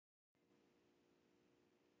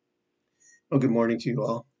Well, good morning to you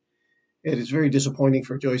all. It is very disappointing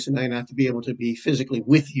for Joyce and I not to be able to be physically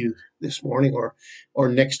with you this morning or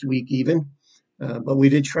next week even. But we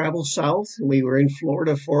did travel south and we were in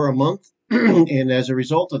Florida for a month. And as a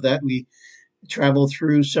result of that, we traveled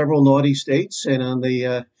through several naughty states. And on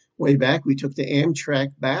the way back, we took the Amtrak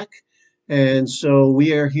back. And so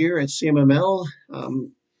we are here at CMML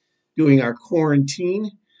doing our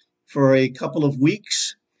quarantine for a couple of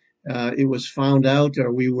weeks. It was found out,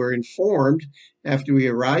 or we were informed after we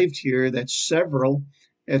arrived here, that several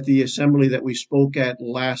at the assembly that we spoke at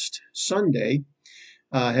last Sunday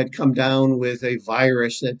had come down with a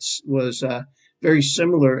virus that was very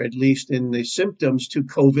similar, at least in the symptoms, to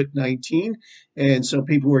COVID-19. And so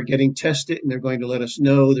people were getting tested, and they're going to let us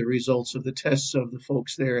know the results of the tests of the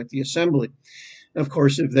folks there at the assembly. Of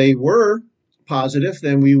course, if they were positive,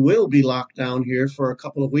 then we will be locked down here for a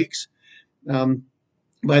couple of weeks.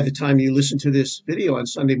 By the time you listen to this video on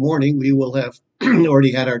Sunday morning, we will have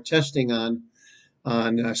already had our testing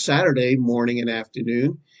on Saturday morning and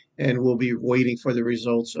afternoon, and we'll be waiting for the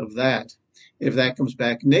results of that. If that comes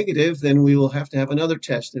back negative, then we will have to have another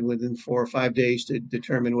test within 4 or 5 days to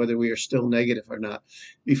determine whether we are still negative or not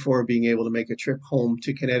before being able to make a trip home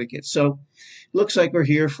to Connecticut. So it looks like we're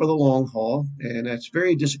here for the long haul, and that's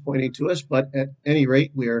very disappointing to us. But at any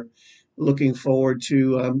rate, we are looking forward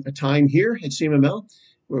to a time here at CMML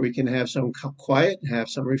where we can have some quiet, have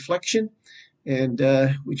some reflection, and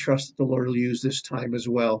we trust that the Lord will use this time as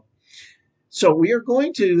well. So we are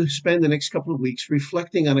going to spend the next couple of weeks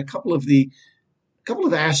reflecting on a couple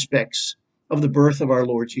of aspects of the birth of our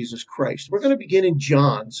Lord Jesus Christ. We're going to begin in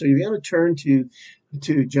John. So you're going to turn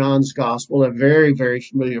to John's Gospel, a very, very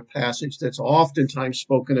familiar passage that's oftentimes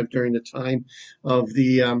spoken of during the time of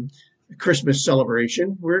the Christmas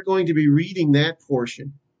celebration. We're going to be reading that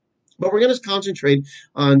portion. But we're going to concentrate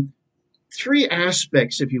on three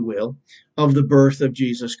aspects, if you will, of the birth of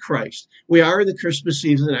Jesus Christ. We are in the Christmas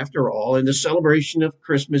season after all, and the celebration of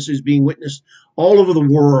Christmas is being witnessed all over the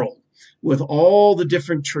world with all the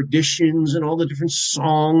different traditions and all the different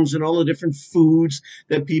songs and all the different foods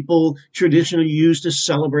that people traditionally use to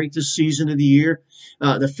celebrate the season of the year.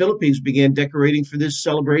 The Philippines began decorating for this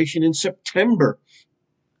celebration in September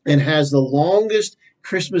and has the longest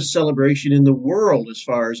Christmas celebration in the world as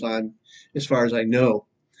far as I know.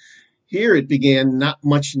 Here it began not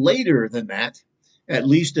much later than that, at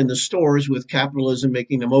least in the stores, with capitalism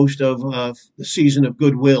making the most of the season of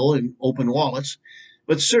goodwill and open wallets.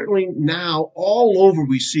 But certainly now all over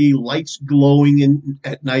we see lights glowing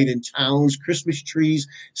at night in towns, Christmas trees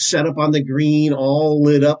set up on the green, all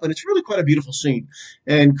lit up. And it's really quite a beautiful scene.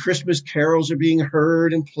 And Christmas carols are being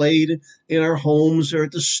heard and played in our homes or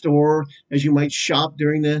at the store as you might shop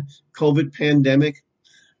during the COVID pandemic.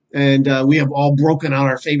 And we have all broken out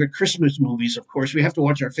our favorite Christmas movies. Of course, we have to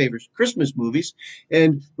watch our favorite Christmas movies.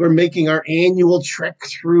 And we're making our annual trek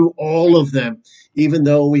through all of them, even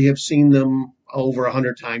though we have seen them over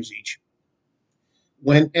 100 times each.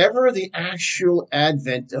 Whenever the actual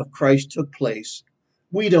advent of Christ took place,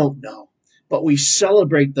 we don't know, but we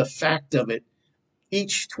celebrate the fact of it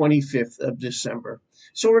each 25th of December.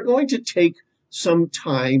 So we're going to take some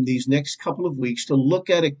time these next couple of weeks to look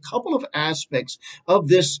at a couple of aspects of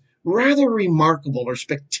this rather remarkable or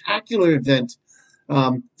spectacular event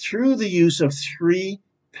through the use of three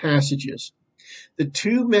passages. The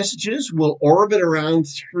two messages will orbit around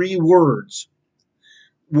three words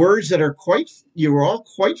that you're all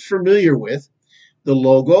quite familiar with: the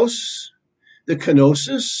logos, the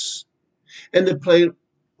kenosis, and the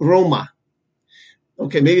pleroma.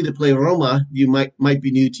 Okay, maybe the pleroma might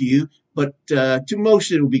be new to you, but to most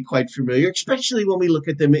it will be quite familiar, especially when we look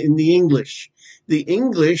at them in the English. The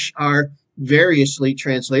English are variously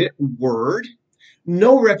translated: word,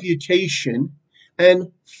 no reputation,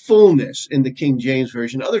 and fullness in the King James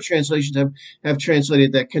Version. Other translations have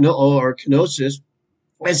translated that kenosis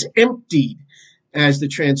as emptied as the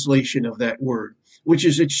translation of that word, which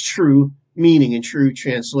is its true meaning and true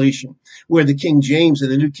translation, where the King James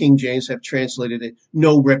and the New King James have translated it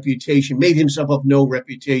no reputation, made himself of no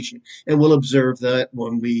reputation. And we'll observe that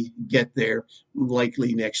when we get there,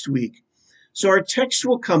 likely next week. So our text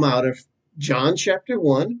will come out of John chapter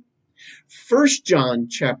 1, 1 John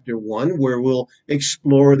chapter 1, where we'll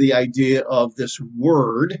explore the idea of this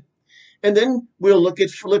word. And then we'll look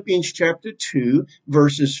at Philippians chapter 2,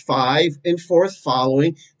 verses 5 and forth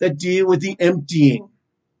following, that deal with the emptying.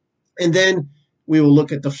 And then we will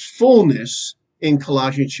look at the fullness in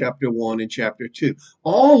Colossians chapter 1 and chapter 2,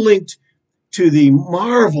 all linked to the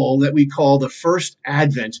marvel that we call the first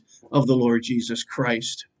advent of the Lord Jesus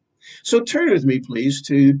Christ. So turn with me, please,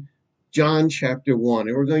 to John chapter 1.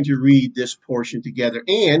 And we're going to read this portion together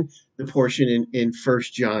and the portion in 1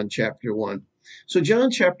 John chapter 1. So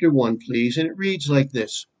John chapter 1, please. And it reads like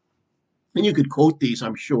this. And you could quote these,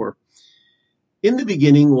 I'm sure. In the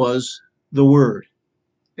beginning was the Word,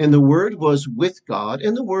 and the Word was with God,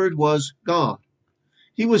 and the Word was God.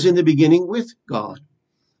 He was in the beginning with God.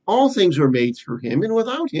 All things were made through him, and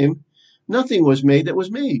without him nothing was made that was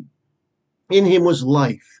made. In him was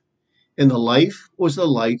life, and the life was the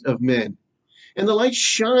light of men. And the light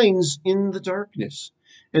shines in the darkness,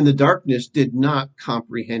 and the darkness did not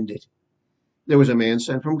comprehend it. There was a man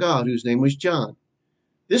sent from God whose name was John.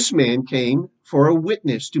 This man came for a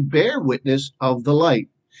witness, to bear witness of the light,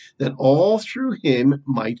 that all through him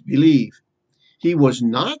might believe. He was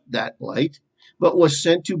not that light, but was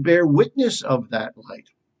sent to bear witness of that light.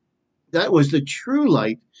 That was the true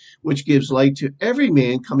light, which gives light to every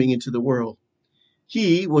man coming into the world.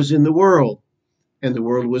 He was in the world, and the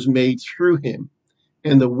world was made through him,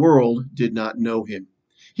 and the world did not know him.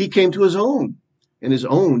 He came to his own, and his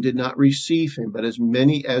own did not receive him, but as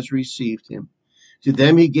many as received him, to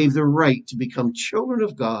them he gave the right to become children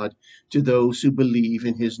of God, to those who believe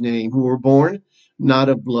in his name, who were born not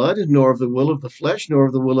of blood, nor of the will of the flesh, nor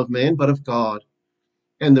of the will of man, but of God.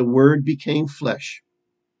 And the Word became flesh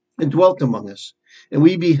and dwelt among us, and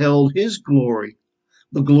we beheld his glory,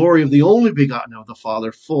 the glory of the only begotten of the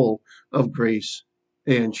Father, full of grace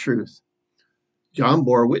and truth. John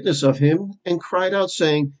bore witness of him and cried out,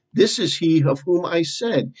 saying, This is he of whom I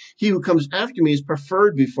said, He who comes after me is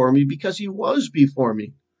preferred before me, because he was before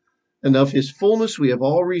me. And of his fullness we have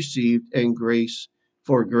all received, and grace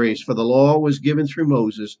for grace. For the law was given through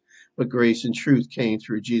Moses, but grace and truth came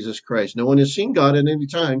through Jesus Christ. No one has seen God at any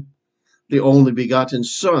time. The only begotten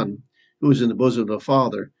Son, who is in the bosom of the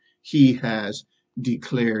Father, he has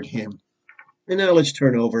declared him. And now let's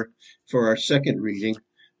turn over for our second reading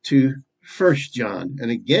to 1 John. And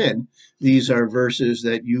again, these are verses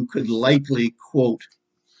that you could likely quote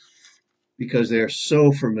because they are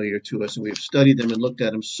so familiar to us, and we've studied them and looked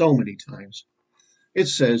at them so many times. It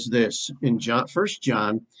says this in 1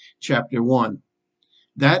 John chapter 1,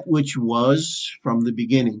 that which was from the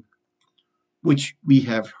beginning, which we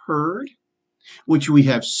have heard, which we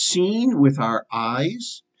have seen with our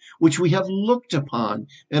eyes, which we have looked upon,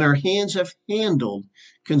 and our hands have handled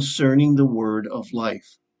concerning the word of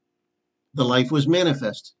life. The life was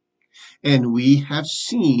manifest, and we have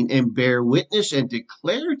seen and bear witness and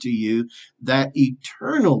declare to you that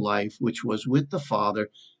eternal life which was with the Father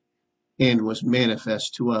and was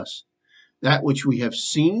manifest to us. That which we have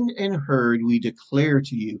seen and heard we declare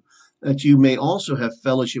to you, that you may also have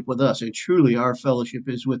fellowship with us. And truly our fellowship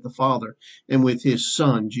is with the Father and with his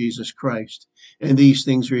Son, Jesus Christ. And these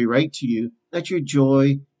things we write to you, that your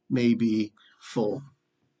joy may be full.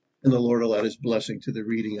 And the Lord will add his blessing to the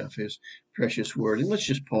reading of his precious word. And let's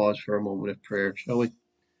just pause for a moment of prayer, shall we?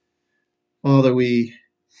 Father, we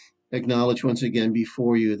acknowledge once again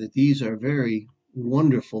before you that these are very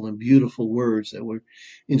wonderful and beautiful words that were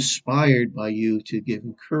inspired by you to give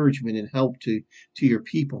encouragement and help to your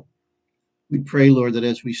people. We pray, Lord, that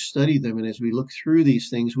as we study them and as we look through these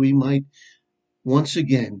things, we might once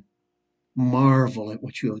again marvel at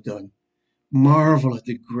what you have done. Marvel at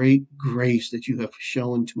the great grace that you have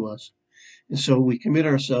shown to us. And so we commit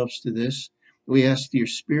ourselves to this. We ask that your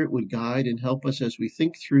Spirit would guide and help us as we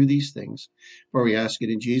think through these things. For we ask it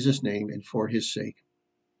in Jesus' name and for his sake.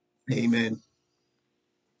 Amen.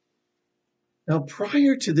 Now,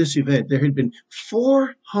 prior to this event, there had been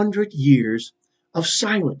 400 years of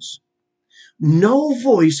silence. No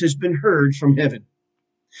voice has been heard from heaven.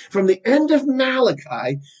 From the end of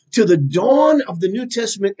Malachi to the dawn of the New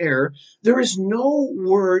Testament era, there is no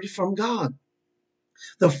word from God.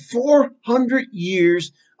 The 400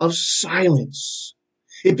 years of silence.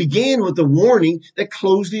 It began with the warning that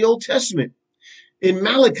closed the Old Testament. In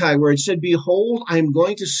Malachi, where it said, Behold, I am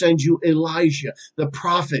going to send you Elijah, the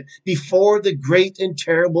prophet, before the great and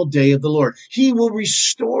terrible day of the Lord. He will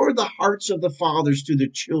restore the hearts of the fathers to the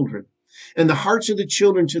children, and the hearts of the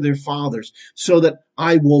children to their fathers, so that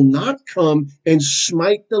I will not come and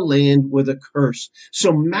smite the land with a curse.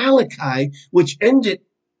 So Malachi, which ended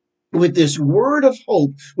with this word of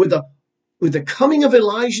hope, with the coming of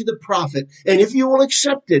Elijah the prophet, and if you will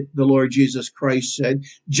accept it, the Lord Jesus Christ said,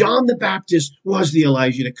 John the Baptist was the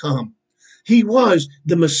Elijah to come. He was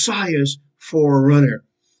the Messiah's forerunner.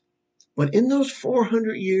 But in those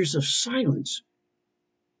 400 years of silence,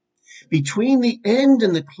 between the end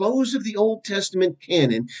and the close of the Old Testament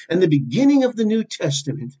canon and the beginning of the New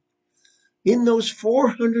Testament, in those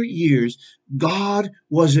 400 years, God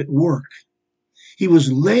was at work. He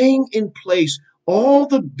was laying in place all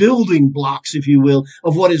the building blocks, if you will,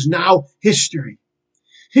 of what is now history.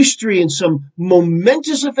 History and some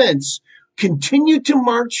momentous events continued to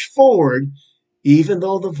march forward, even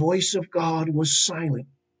though the voice of God was silent.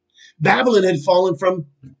 Babylon had fallen from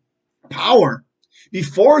power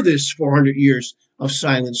before this 400 years of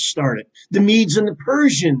silence started. The Medes and the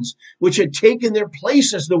Persians, which had taken their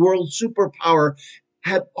place as the world superpower,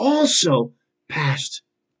 had also passed.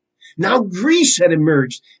 Now Greece had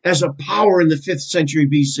emerged as a power in the 5th century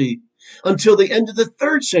BC until the end of the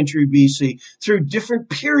 3rd century BC through different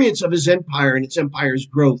periods of his empire and its empire's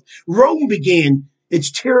growth. Rome began its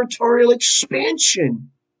territorial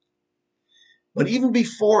expansion. But even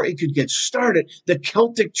before it could get started, the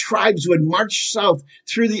Celtic tribes would march south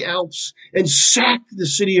through the Alps and sack the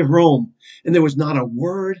city of Rome. And there was not a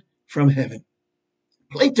word from heaven.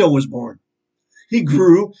 Plato was born. He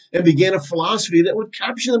grew and began a philosophy that would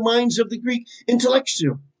capture the minds of the Greek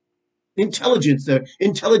intelligentsia.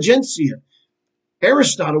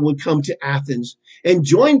 Aristotle would come to Athens and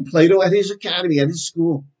join Plato at his academy, at his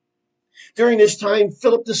school. During this time,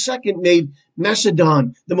 Philip II made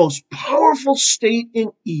Macedon the most powerful state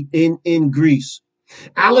in Greece.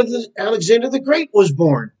 Alexander the Great was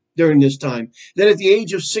born during this time. Then at the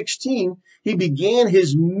age of 16, he began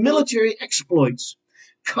his military exploits,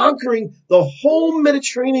 conquering the whole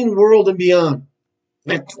Mediterranean world and beyond.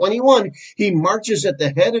 At 21, he marches at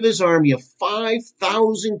the head of his army of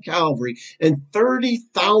 5,000 cavalry and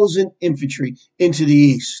 30,000 infantry into the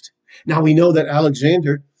east. Now we know that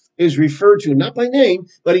Alexander is referred to, not by name,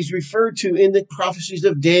 but he's referred to in the prophecies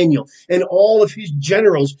of Daniel, and all of his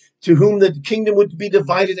generals to whom the kingdom would be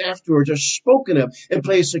divided afterwards are spoken of and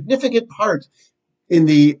play a significant part in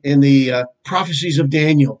the prophecies of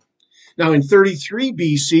Daniel. Now in 33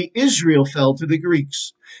 BC, Israel fell to the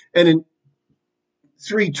Greeks, and in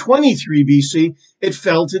 323 BC, it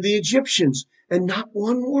fell to the Egyptians, and not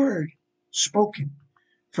one word spoken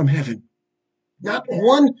from heaven. Not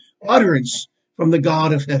one utterance from the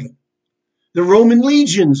God of heaven. The Roman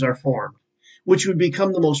legions are formed, which would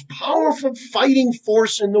become the most powerful fighting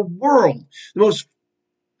force in the world, the most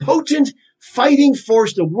potent fighting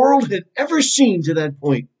force the world had ever seen to that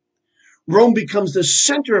point. Rome becomes the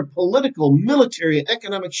center of political, military, and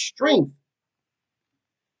economic strength.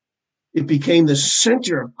 It became the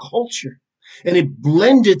center of culture, and it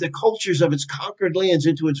blended the cultures of its conquered lands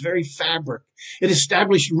into its very fabric. It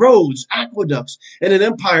established roads, aqueducts, and an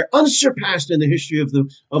empire unsurpassed in the history of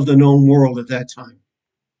the known world at that time.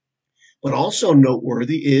 But also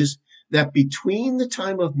noteworthy is that between the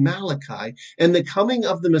time of Malachi and the coming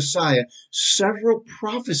of the Messiah, several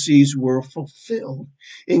prophecies were fulfilled,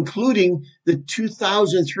 including the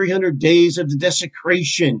 2,300 days of the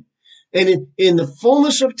desecration. And in the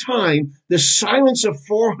fullness of time, the silence of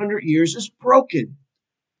 400 years is broken.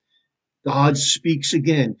 God speaks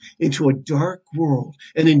again into a dark world,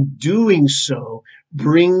 and in doing so,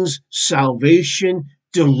 brings salvation,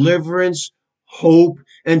 deliverance, hope,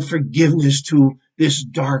 and forgiveness to this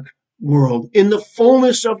dark world. In the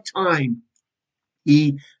fullness of time,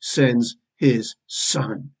 he sends his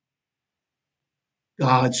Son.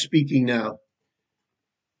 God speaking now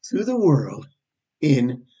to the world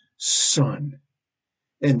in Son.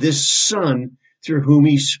 And this Son through whom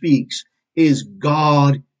he speaks is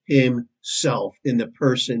God himself in the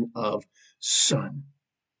person of Son.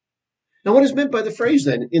 Now, what is meant by the phrase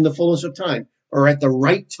then, in the fullness of time, or at the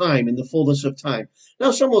right time in the fullness of time?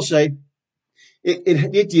 Now, some will say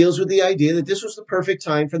it deals with the idea that this was the perfect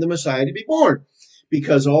time for the Messiah to be born,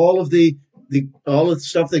 because all of the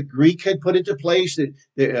stuff that Greek had put into place,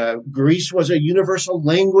 that Greece was a universal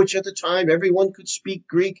language at the time. Everyone could speak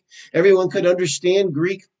Greek. Everyone could understand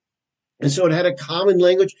Greek. And so it had a common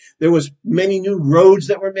language. There was many new roads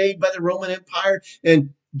that were made by the Roman Empire,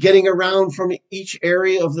 and getting around from each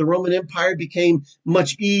area of the Roman Empire became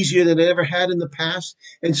much easier than it ever had in the past.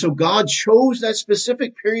 And so God chose that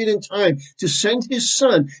specific period in time to send his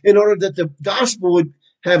Son in order that the gospel would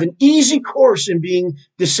have an easy course in being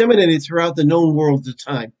disseminated throughout the known world at the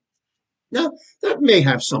time. Now, that may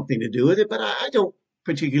have something to do with it, but I don't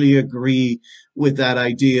particularly agree with that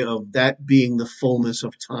idea of that being the fullness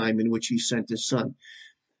of time in which he sent his Son.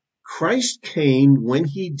 Christ came when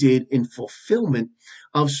he did in fulfillment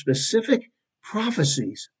of specific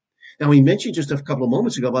prophecies. Now, we mentioned just a couple of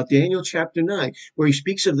moments ago about Daniel chapter 9, where he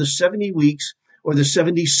speaks of the 70 weeks or the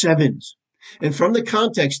 77s. And from the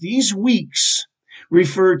context, these weeks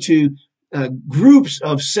refer to groups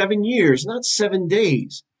of 7 years, not 7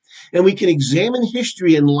 days. And we can examine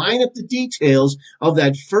history and line up the details of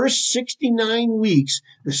that first 69 weeks.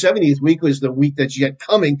 The 70th week was the week that's yet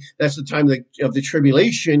coming. That's the time of the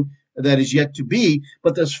tribulation that is yet to be.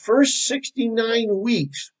 But those first 69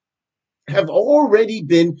 weeks have already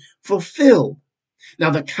been fulfilled.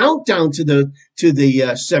 Now, the countdown to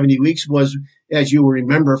the 70 weeks was, as you will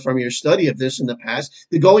remember from your study of this in the past,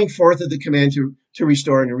 the going forth of the command to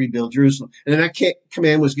restore and to rebuild Jerusalem. And that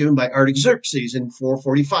command was given by Artaxerxes in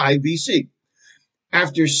 445 BC.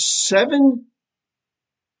 After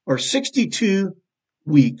 62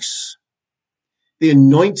 weeks, the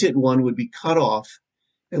anointed one would be cut off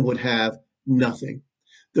and would have nothing.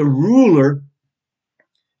 The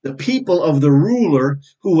people of the ruler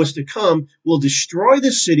who was to come will destroy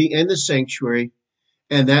the city and the sanctuary,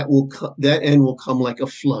 and that end will come like a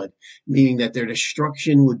flood, meaning that their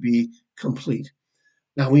destruction would be complete.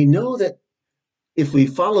 Now we know that if we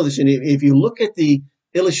follow this, and if you look at the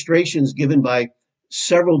illustrations given by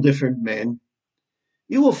several different men,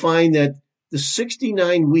 you will find that the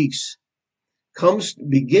 69 weeks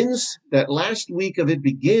begins, that last week of it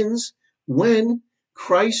begins when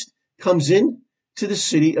Christ comes in to the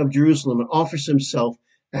city of Jerusalem and offers himself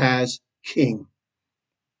as king.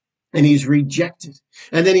 And he's rejected.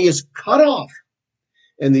 And then he is cut off.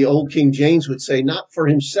 And the old King James would say, not for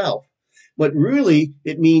himself, but really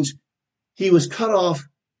it means he was cut off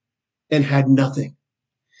and had nothing.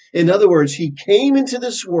 In other words, he came into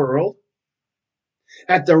this world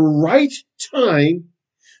at the right time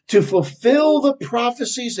to fulfill the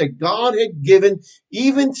prophecies that God had given,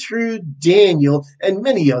 even through Daniel and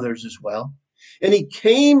many others as well. And he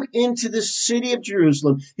came into the city of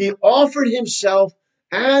Jerusalem. He offered himself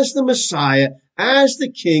as the Messiah, as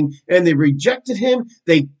the king, and they rejected him.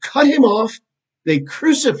 They cut him off. They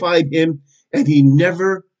crucified him, and he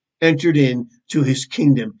never entered into his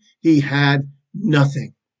kingdom. He had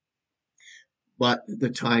nothing. But the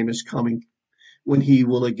time is coming when he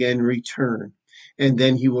will again return, and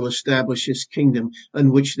then he will establish his kingdom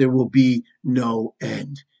on which there will be no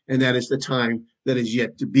end. And that is the time that is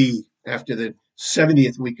yet to be after the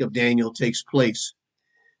 70th week of Daniel takes place.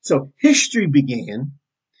 So history began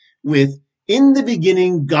with, in the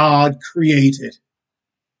beginning, God created.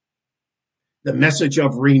 The message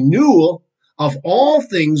of renewal of all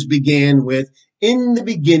things began with, in the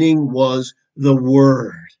beginning was the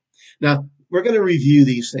Word. Now, we're going to review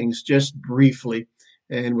these things just briefly,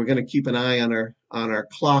 and we're going to keep an eye on our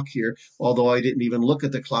clock here, although I didn't even look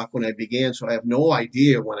at the clock when I began, so I have no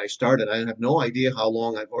idea when I started. I have no idea how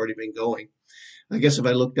long I've already been going. I guess if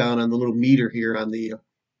I look down on the little meter here on the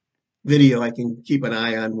video, I can keep an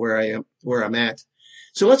eye on where I'm at.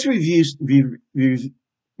 So let's review these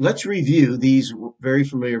very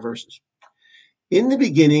familiar verses. In the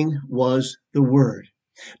beginning was the Word.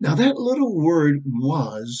 Now that little word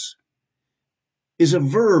was is a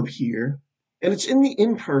verb here, and it's in the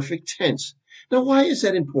imperfect tense. Now, why is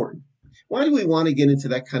that important? Why do we want to get into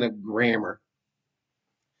that kind of grammar?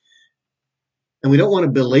 And we don't want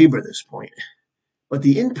to belabor this point. But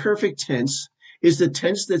the imperfect tense is the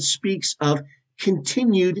tense that speaks of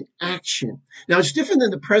continued action. Now, it's different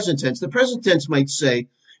than the present tense. The present tense might say,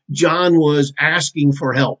 John was asking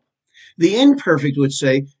for help. The imperfect would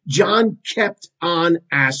say, John kept on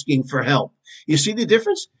asking for help. You see the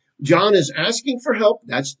difference? John is asking for help.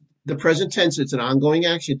 That's the present tense. It's an ongoing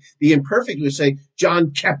action. The imperfect would say,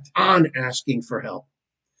 John kept on asking for help.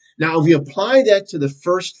 Now, if you apply that to the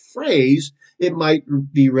first phrase, it might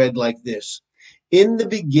be read like this. In the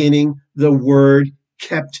beginning, the Word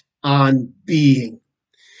kept on being.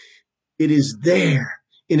 It is there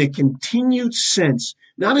in a continued sense,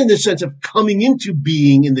 not in the sense of coming into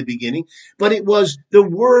being in the beginning, but it was the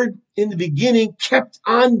Word in the beginning kept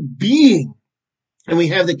on being. And we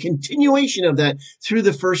have the continuation of that through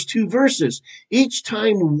the first two verses. Each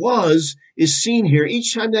time was is seen here.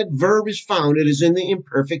 Each time that verb is found, it is in the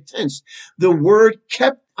imperfect tense. The Word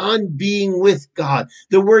kept on being with God.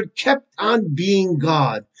 The Word kept on being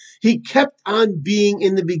God. He kept on being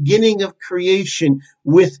in the beginning of creation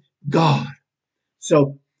with God.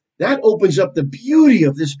 So that opens up the beauty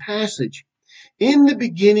of this passage. In the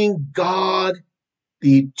beginning, God,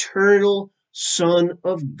 the eternal Son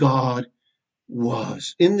of God,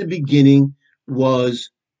 was. In the beginning was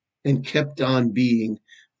and kept on being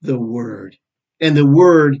the Word. And the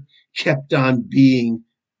Word kept on being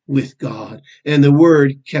with God. And the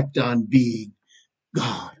Word kept on being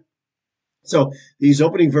God. So these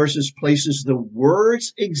opening verses places the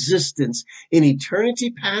Word's existence in eternity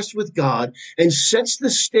past with God and sets the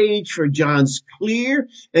stage for John's clear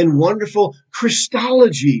and wonderful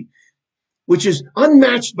Christology, which is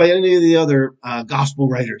unmatched by any of the other gospel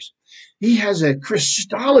writers. He has a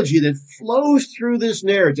Christology that flows through this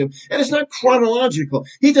narrative, and it's not chronological.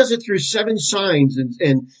 He does it through 7 signs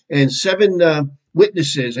and 7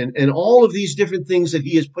 witnesses and all of these different things that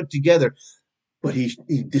he has put together. But he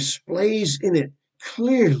displays in it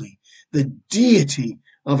clearly the deity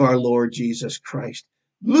of our Lord Jesus Christ.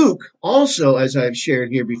 Luke also, as I've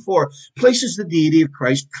shared here before, places the deity of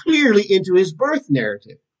Christ clearly into his birth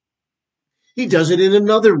narrative. He does it in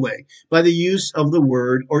another way, by the use of the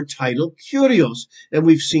word or title Kyrios. And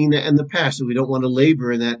we've seen that in the past, and we don't want to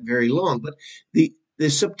labor in that very long. But the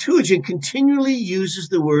Septuagint continually uses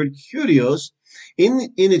the word Kyrios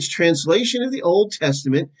in its translation of the Old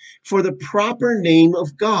Testament for the proper name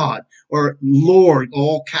of God, or Lord,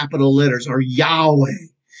 all capital letters, or Yahweh.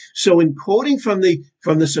 So in quoting from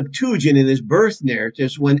the Septuagint in his birth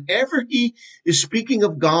narratives, whenever he is speaking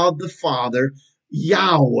of God the Father,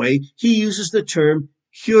 Yahweh, he uses the term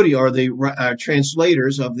Kyrie, or the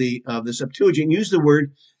translators of the Septuagint use the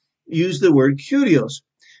word Kyrios.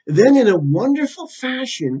 Then, in a wonderful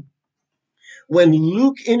fashion, when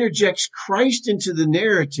Luke interjects Christ into the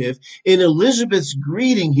narrative, in Elizabeth's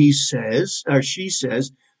greeting, she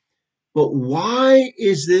says, "But why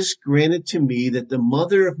is this granted to me, that the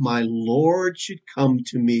mother of my Lord should come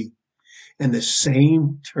to me?" And the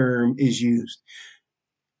same term is used.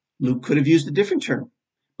 Luke could have used a different term,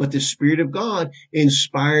 but the Spirit of God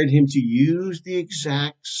inspired him to use the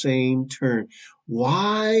exact same term.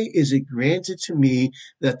 Why is it granted to me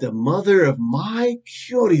that the mother of my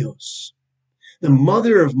Kyrios, the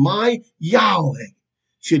mother of my Yahweh,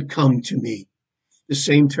 should come to me? The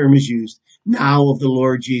same term is used now of the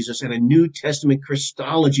Lord Jesus, and a New Testament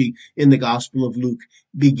Christology in the Gospel of Luke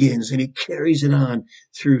begins, and he carries it on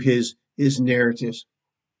through his narratives.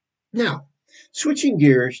 Now, switching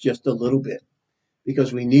gears just a little bit,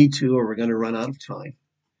 because we need to, or we're going to run out of time.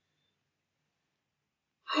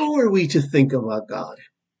 How are we to think about God?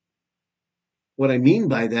 What I mean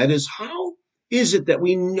by that is, how is it that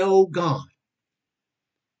we know God?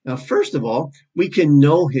 Now, first of all, we can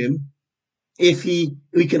know him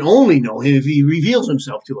we can only know him if he reveals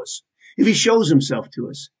himself to us, if he shows himself to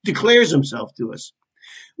us, declares himself to us.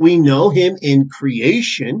 We know him in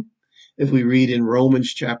creation. If we read in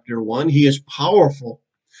Romans chapter 1, he is powerful.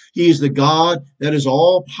 He is the God that is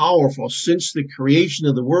all powerful. Since the creation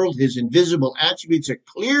of the world, his invisible attributes are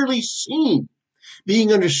clearly seen,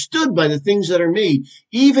 being understood by the things that are made,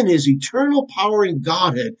 even his eternal power and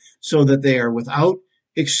Godhead, so that they are without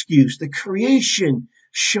excuse. The creation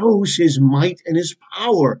shows his might and his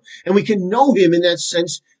power, and we can know him in that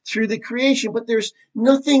sense through the creation, but there's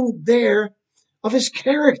nothing there of his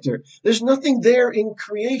character. There's nothing there in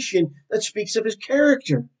creation that speaks of his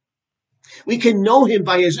character. We can know him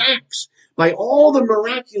by his acts, by all the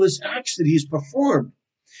miraculous acts that he's performed.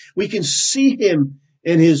 We can see him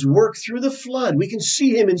in his work through the flood. We can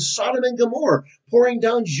see him in Sodom and Gomorrah, pouring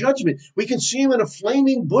down judgment. We can see him in a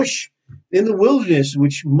flaming bush in the wilderness,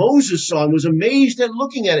 which Moses saw and was amazed at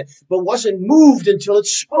looking at it, but wasn't moved until it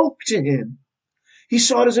spoke to him. He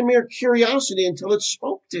saw it as a mere curiosity until it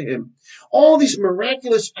spoke to him. All these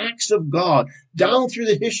miraculous acts of God down through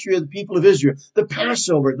the history of the people of Israel, the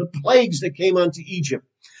Passover, the plagues that came onto Egypt,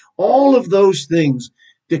 all of those things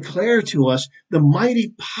declare to us the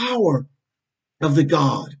mighty power of the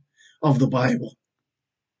God of the Bible.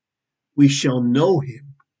 We shall know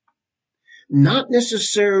him, not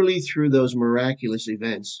necessarily through those miraculous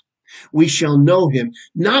events. We shall know him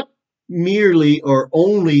not merely or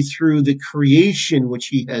only through the creation which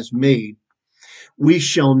he has made. We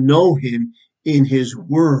shall know him in his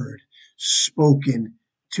word spoken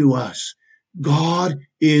to us. God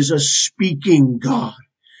is a speaking God.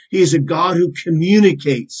 He is a God who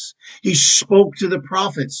communicates. He spoke to the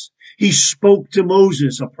prophets. He spoke to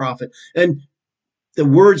Moses, a prophet, and the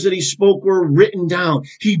words that he spoke were written down.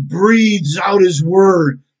 He breathes out his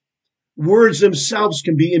word. Words themselves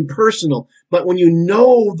can be impersonal, but when you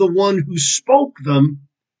know the one who spoke them,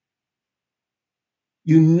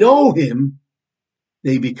 you know him,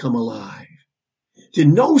 they become alive. To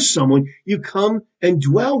know someone, you come and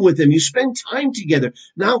dwell with them. You spend time together.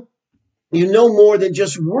 Now, you know more than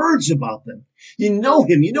just words about them. You know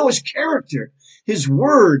him. You know his character. His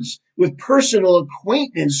words with personal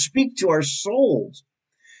acquaintance speak to our souls,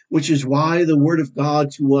 which is why the word of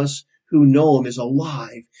God to us who know him is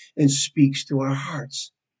alive and speaks to our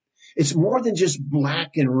hearts. It's more than just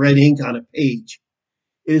black and red ink on a page.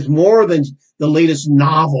 It is more than the latest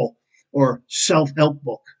novel or self-help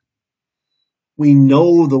book. We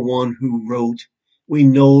know the one who wrote. We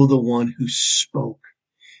know the one who spoke.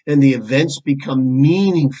 And the events become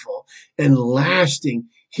meaningful and lasting.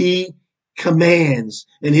 He commands,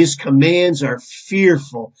 and his commands are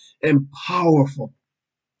fearful and powerful.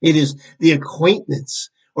 It is the acquaintance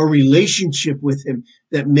or relationship with him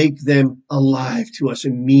that make them alive to us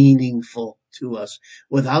and meaningful. to us.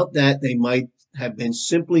 Without that, they might have been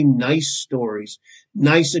simply nice stories,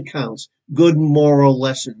 nice accounts, good moral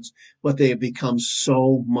lessons, but they have become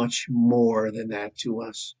so much more than that to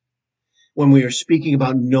us. When we are speaking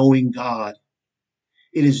about knowing God,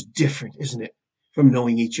 it is different, isn't it, from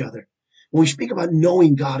knowing each other? When we speak about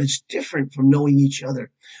knowing God, it's different from knowing each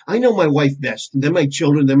other. I know my wife best, and then my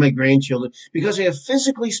children, then my grandchildren, because I have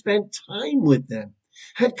physically spent time with them,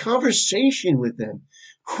 had conversation with them,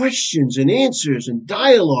 questions and answers and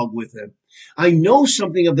dialogue with them. I know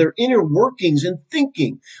something of their inner workings and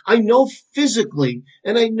thinking. I know physically,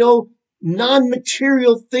 and I know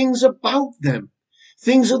non-material things about them,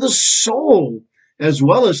 things of the soul, as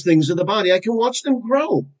well as things of the body. I can watch them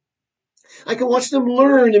grow. I can watch them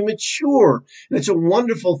learn and mature. And it's a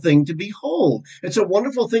wonderful thing to behold. It's a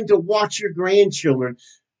wonderful thing to watch your grandchildren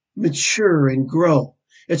mature and grow.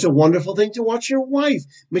 It's a wonderful thing to watch your wife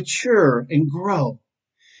mature and grow.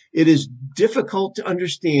 It is difficult to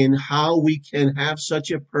understand how we can have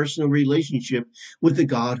such a personal relationship with the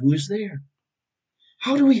God who is there.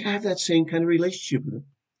 How do we have that same kind of relationship with him?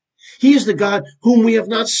 He is the God whom we have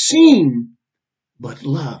not seen, but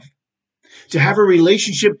love. To have a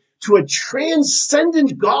relationship to a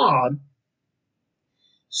transcendent God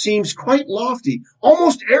seems quite lofty,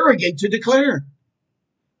 almost arrogant to declare,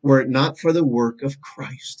 were it not for the work of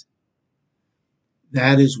Christ.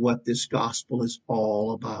 That is what this gospel is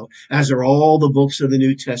all about, as are all the books of the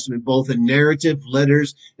New Testament, both the narrative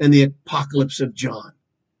letters and the apocalypse of John.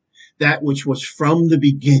 That which was from the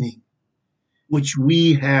beginning, which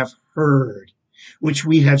we have heard, which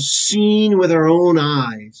we have seen with our own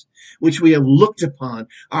eyes, which we have looked upon,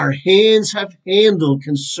 our hands have handled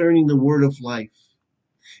concerning the word of life.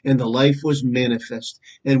 And the life was manifest,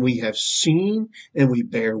 and we have seen, and we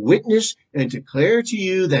bear witness, and declare to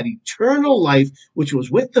you that eternal life which was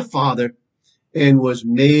with the Father and was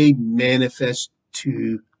made manifest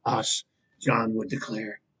to us, John would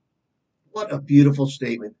declare. What a beautiful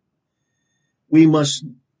statement. We must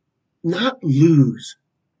not lose,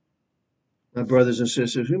 my brothers and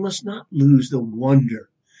sisters, we must not lose the wonder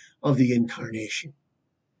of the incarnation.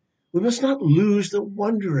 We must not lose the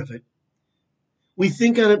wonder of it. We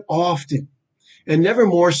think on it often, and never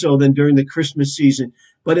more so than during the Christmas season.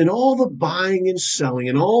 But in all the buying and selling,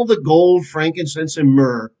 and all the gold, frankincense, and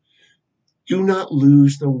myrrh, do not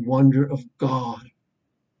lose the wonder of God,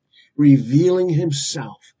 revealing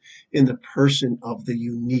himself in the person of the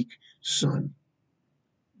unique Son.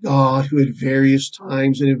 God, who at various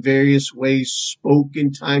times and in various ways spoke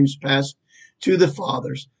in times past to the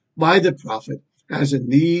fathers by the prophet, has in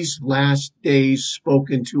these last days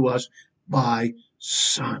spoken to us by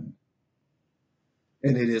Son.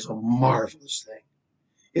 And it is a marvelous thing.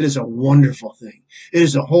 It is a wonderful thing. It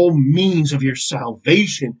is the whole means of your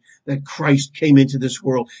salvation that Christ came into this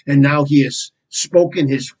world. And now he has spoken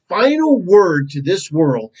his final word to this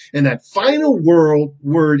world. And that final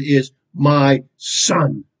word is my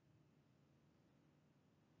Son.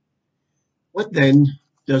 What then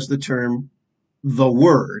does the term the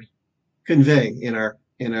Word convey in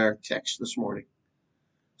our text this morning?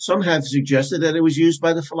 Some have suggested that it was used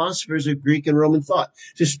by the philosophers of Greek and Roman thought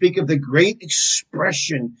to speak of the great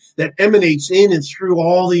expression that emanates in and through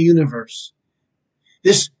all the universe.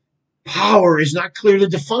 This power is not clearly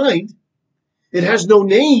defined. It has no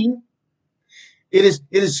name. It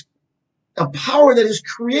is a power that has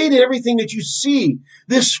created everything that you see.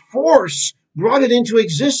 This force brought it into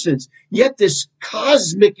existence. Yet this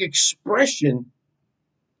cosmic expression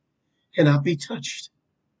cannot be touched.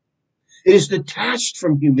 It is detached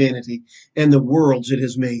from humanity and the worlds it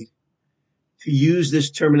has made. To use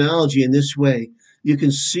this terminology in this way, you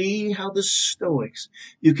can see how the Stoics,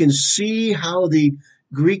 you can see how the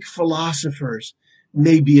Greek philosophers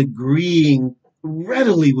may be agreeing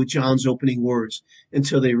readily with John's opening words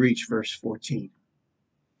until they reach verse 14.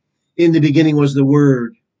 In the beginning was the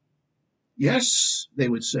Word. Yes, they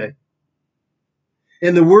would say.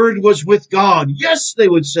 And the Word was with God. Yes, they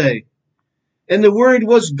would say. And the Word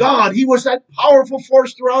was God. He was that powerful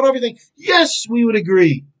force throughout everything. Yes, we would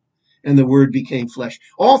agree. And the Word became flesh.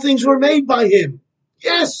 All things were made by him.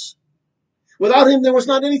 Yes. Without him, there was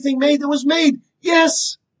not anything made that was made.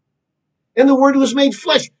 Yes. And the Word was made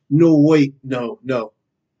flesh. No, wait, no.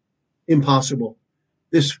 Impossible.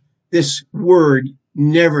 This Word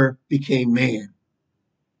never became man.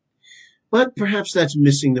 But perhaps that's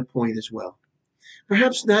missing the point as well.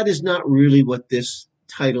 Perhaps that is not really what this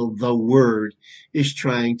title, The Word, is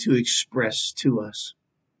trying to express to us.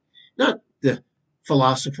 Not the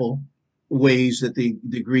philosophical ways that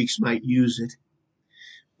the Greeks might use it,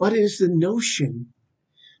 but it is the notion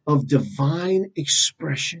of divine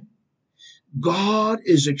expression, God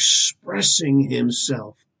is expressing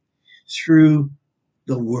himself through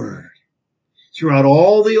the Word. Throughout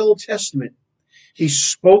all the Old Testament, he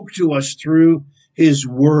spoke to us through his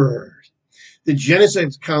Word. The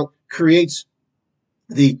Genesis account creates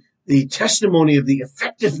the testimony of the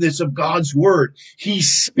effectiveness of God's Word. He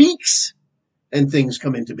speaks and things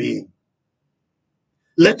come into being.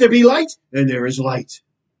 Let there be light, and there is light.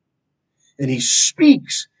 And he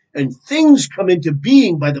speaks and things come into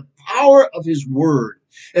being by the power of his Word.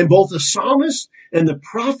 And both the psalmist and the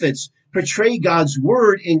prophets portray God's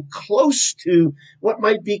Word in close to what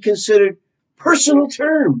might be considered personal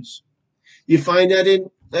terms. You find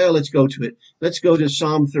that let's go to it. Let's go to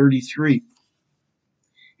Psalm 33.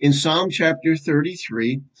 In Psalm chapter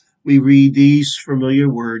 33, we read these familiar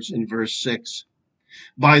words in verse 6.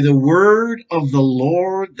 By the word of the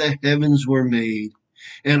Lord the heavens were made,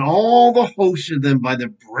 and all the hosts of them by the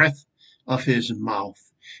breath of his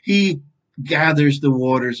mouth. He gathers the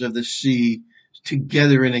waters of the sea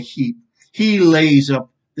together in a heap. He lays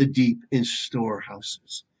up the deep in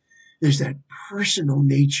storehouses. There's that personal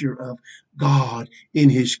nature of God in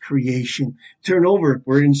his creation. Turn over.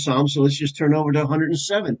 We're in Psalm, so let's just turn over to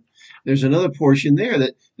 107. There's another portion there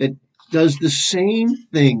that does the same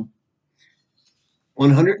thing.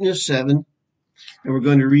 107, and we're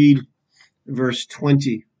going to read verse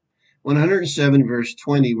 20. 107 verse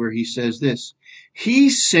 20, where he says this, he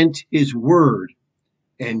sent his word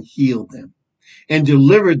and healed them and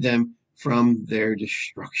delivered them from their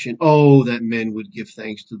destruction. Oh, that men would give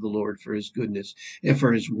thanks to the Lord for his goodness and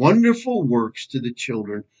for his wonderful works to the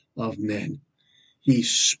children of men. He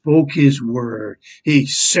spoke his word. He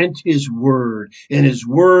sent his word, and his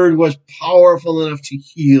word was powerful enough to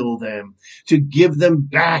heal them, to give them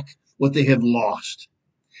back what they have lost.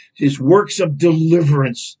 His works of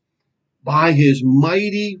deliverance, by his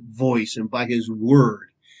mighty voice and by his word,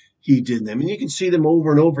 he did them. And you can see them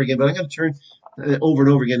over and over again, but I'm going to turn over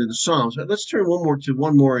and over again in the Psalms. Let's turn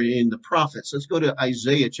one more in the prophets. Let's go to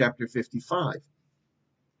Isaiah chapter 55.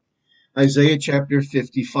 Isaiah chapter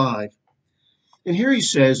 55. And here he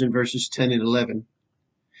says in verses 10 and 11,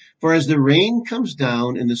 for as the rain comes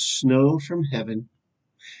down and the snow from heaven,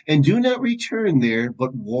 and do not return there,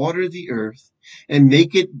 but water the earth, and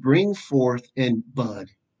make it bring forth and bud,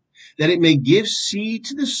 that it may give seed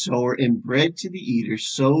to the sower and bread to the eater,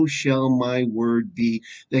 so shall my word be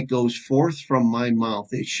that goes forth from my mouth.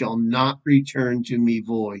 It shall not return to me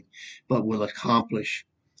void, but will accomplish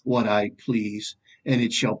what I please, and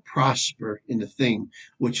it shall prosper in the thing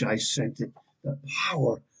which I sent it. The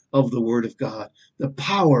power of the word of God, the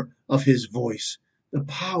power of his voice, the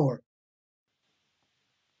power.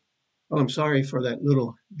 Oh, I'm sorry for that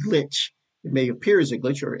little glitch. It may appear as a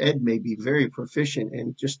glitch, or Ed may be very proficient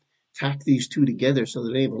and just tack these two together so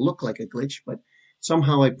that they even look like a glitch, but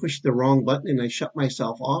somehow I pushed the wrong button and I shut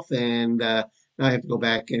myself off, and now I have to go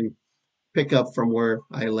back and pick up from where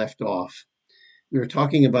I left off. We were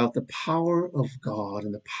talking about the power of God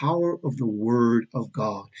and the power of the Word of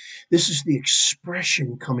God. This is the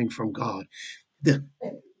expression coming from God.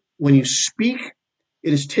 When you speak,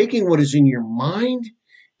 it is taking what is in your mind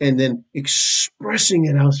and then expressing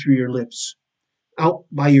it out through your lips, out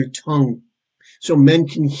by your tongue, so men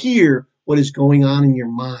can hear what is going on in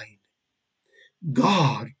your mind.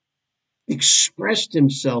 God expressed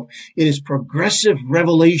himself in his progressive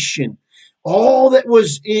revelation. All that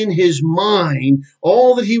was in his mind,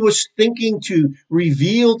 all that he was thinking to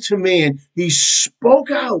reveal to man, he spoke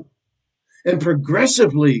out and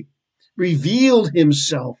progressively revealed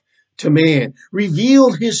himself to man,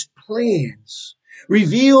 revealed his plans,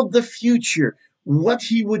 revealed the future, what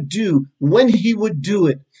he would do, when he would do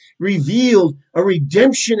it, revealed a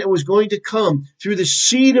redemption that was going to come through the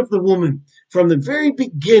seed of the woman from the very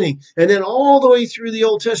beginning, and then all the way through the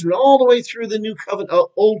Old Testament, all the way through the New Covenant,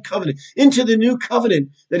 Old Covenant, into the New Covenant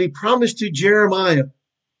that he promised to Jeremiah.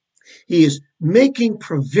 He is making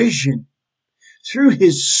provision through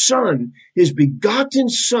his Son, his begotten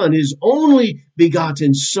Son, his only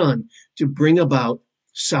begotten Son, to bring about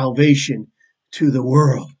salvation to the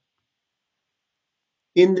world.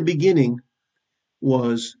 In the beginning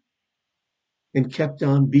was and kept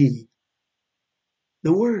on being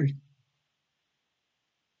the Word.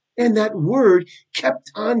 And that Word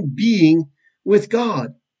kept on being with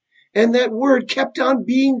God. And that Word kept on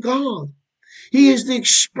being God. He is the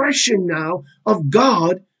expression now of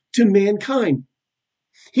God to mankind.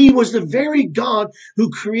 He was the very God who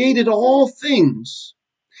created all things.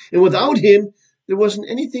 And without him, there wasn't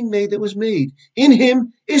anything made that was made. In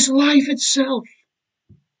him is life itself.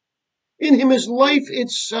 In him is life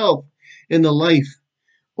itself. And the life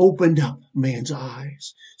opened up man's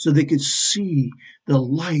eyes so they could see the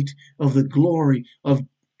light of the glory of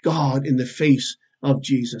God in the face of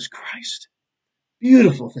Jesus Christ.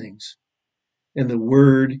 Beautiful things. And the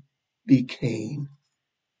Word became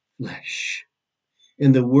flesh.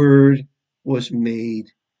 And the Word was made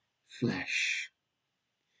flesh.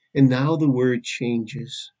 And now the Word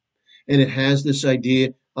changes. And it has this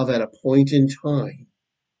idea of at a point in time,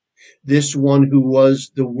 this one who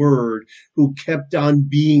was the Word, who kept on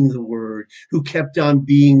being the Word, who kept on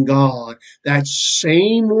being God, that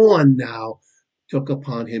same one now took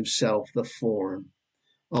upon himself the form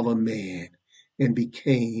of a man and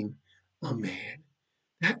became a man.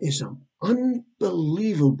 That is an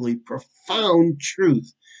unbelievably profound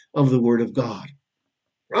truth of the Word of God.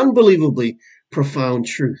 Unbelievably profound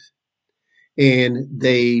truth. And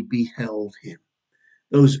they beheld him.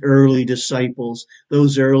 Those early disciples,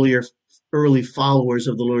 those early followers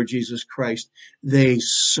of the Lord Jesus Christ, they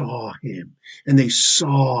saw him and they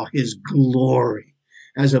saw his glory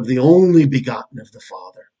as of the only begotten of the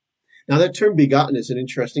Father. Now that term begotten is an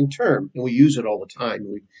interesting term, and we use it all the time.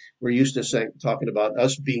 We're used to talking about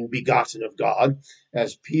us being begotten of God,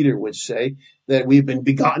 as Peter would say, that we've been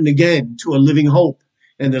begotten again to a living hope.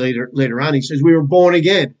 And then later on, he says we were born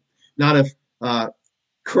again, not of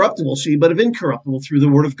corruptible seed, but of incorruptible through the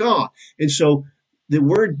word of God. And so the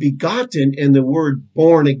word begotten and the word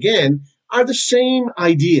born again are the same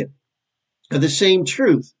idea, are the same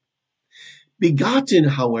truth. Begotten,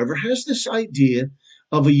 however, has this idea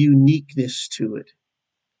of a uniqueness to it.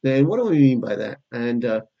 And what do I mean by that? And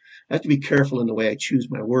I have to be careful in the way I choose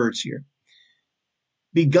my words here.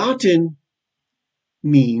 Begotten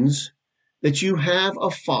means that you have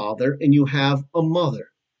a father and you have a mother.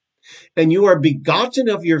 And you are begotten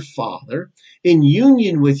of your father in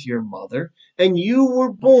union with your mother, and you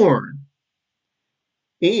were born.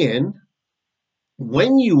 And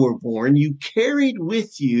when you were born, you carried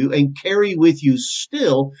with you and carry with you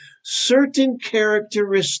still certain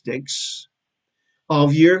characteristics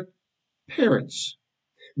of your parents.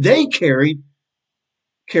 They carried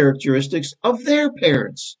characteristics of their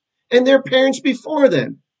parents and their parents before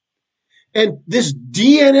them. And this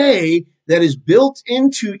DNA that is built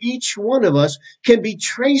into each one of us can be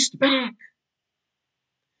traced back.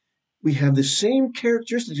 We have the same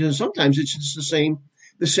characteristics, and sometimes it's just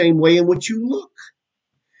the same way in which you look.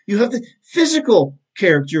 You have the physical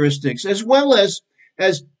characteristics as well as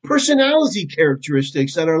personality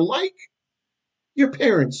characteristics that are like your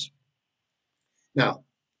parents. Now,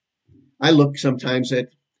 I look sometimes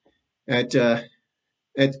at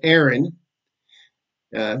Aaron,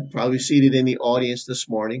 probably seated in the audience this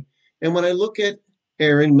morning, and when I look at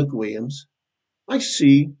Aaron McWilliams, I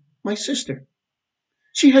see my sister.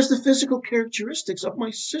 She has the physical characteristics of my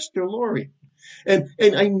sister, Lori. And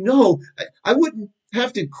I know I wouldn't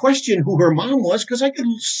have to question who her mom was because I could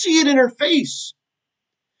see it in her face.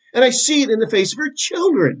 And I see it in the face of her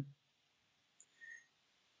children.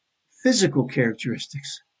 Physical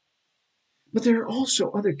characteristics. But there are also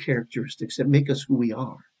other characteristics that make us who we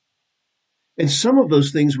are. And some of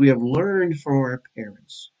those things we have learned from our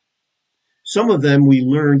parents. Some of them we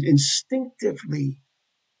learned instinctively.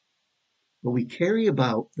 But we carry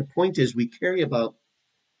about, the point is we carry about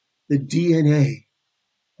the DNA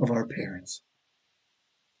of our parents.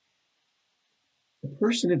 The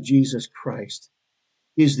person of Jesus Christ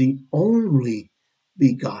is the only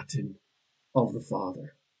begotten of the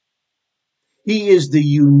Father. He is the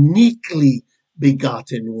uniquely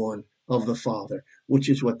begotten one of the Father, which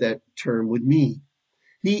is what that term would mean.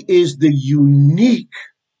 He is the unique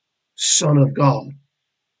Son of God.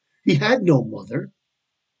 He had no mother.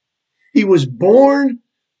 He was born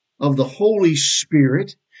of the Holy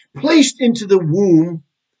Spirit, placed into the womb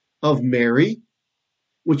of Mary,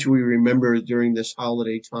 which we remember during this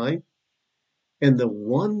holiday time. And the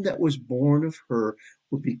one that was born of her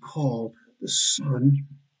would be called the Son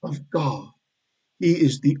of God. He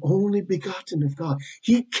is the only begotten of God.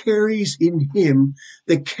 He carries in him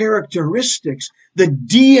the characteristics, the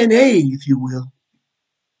DNA, if you will,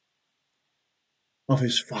 of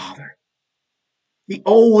his Father. He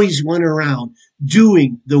always went around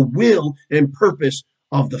doing the will and purpose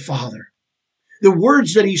of the Father. The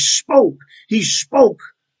words that he spoke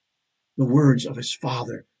the words of his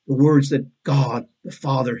Father, the words that God, the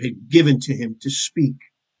Father, had given to him to speak.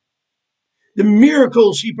 The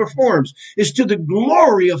miracles he performs is to the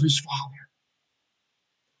glory of his Father.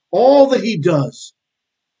 All that he does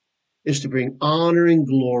is to bring honor and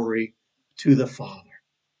glory to the Father.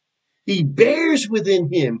 He bears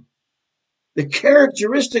within him the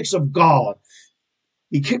characteristics of God.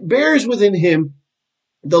 He bears within him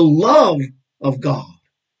the love of God.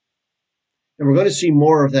 And we're going to see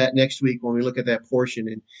more of that next week when we look at that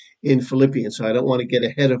portion in Philippians. So I don't want to get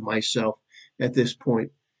ahead of myself at this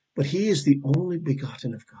point. But he is the only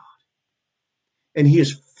begotten of God. And he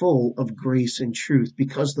is full of grace and truth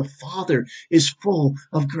because the Father is full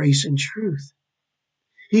of grace and truth.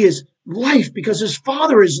 He is life because his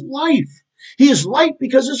Father is life. He is light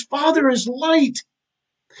because his Father is light.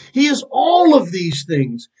 He is all of these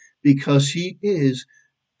things because he is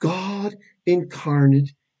God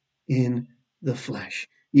incarnate in the flesh.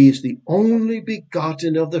 He is the only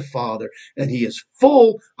begotten of the Father, and he is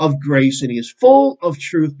full of grace and he is full of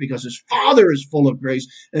truth because his Father is full of grace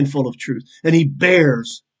and full of truth. And he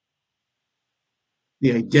bears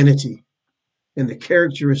the identity and the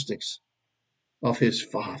characteristics of his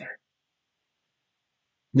Father.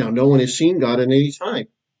 Now, no one has seen God at any time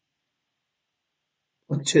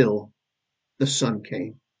until the Son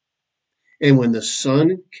came. And when the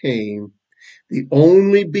Son came, the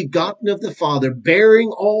only begotten of the Father, bearing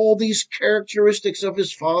all these characteristics of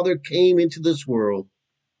his Father, came into this world.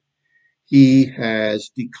 He has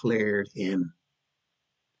declared him.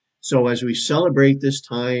 So as we celebrate this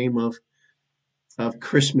time of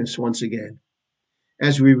Christmas once again,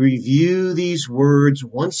 as we review these words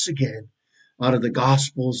once again out of the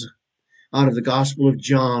Gospels, out of the Gospel of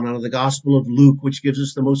John, out of the Gospel of Luke, which gives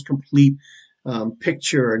us the most complete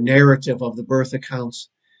picture or narrative of the birth accounts,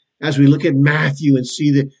 as we look at Matthew and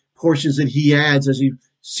see the portions that he adds as he's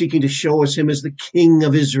seeking to show us him as the King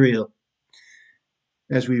of Israel.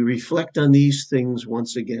 As we reflect on these things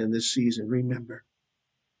once again this season, remember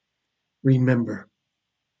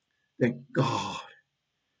that God,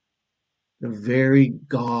 the very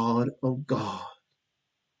God of God,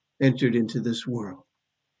 entered into this world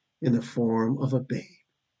in the form of a babe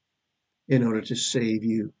in order to save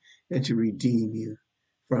you and to redeem you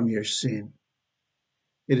from your sin.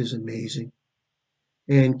 It is amazing.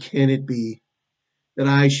 And can it be that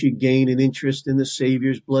I should gain an interest in the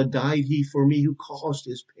Savior's blood? Died he for me who caused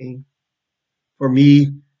his pain, for me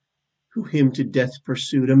who him to death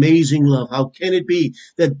pursued. Amazing love, how can it be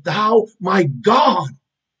that thou, my God,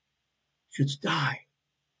 shouldst die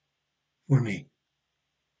for me?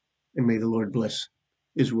 And may the Lord bless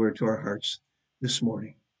his word to our hearts this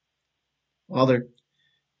morning. Father,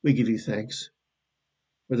 we give you thanks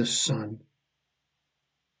for the Son.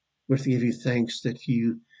 We give you thanks that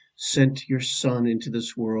you sent your Son into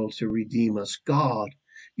this world to redeem us. God,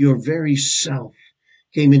 your very self,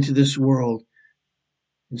 came into this world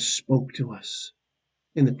and spoke to us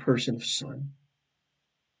in the person of Son.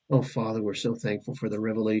 Oh, Father, we're so thankful for the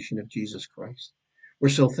revelation of Jesus Christ. We're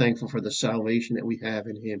so thankful for the salvation that we have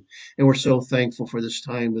in him. And we're so thankful for this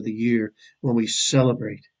time of the year when we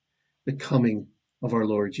celebrate the coming of our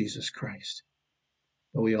Lord Jesus Christ.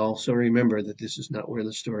 But we also remember that this is not where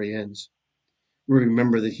the story ends. We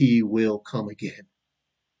remember that he will come again.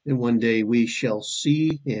 And one day we shall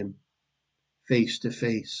see him face to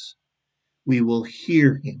face. We will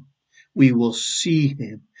hear him. We will see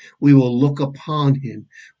him. We will look upon him.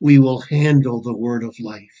 We will handle the word of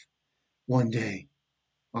life one day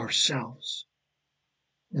ourselves.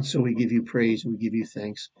 And so we give you praise and we give you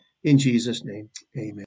thanks. In Jesus' name, amen.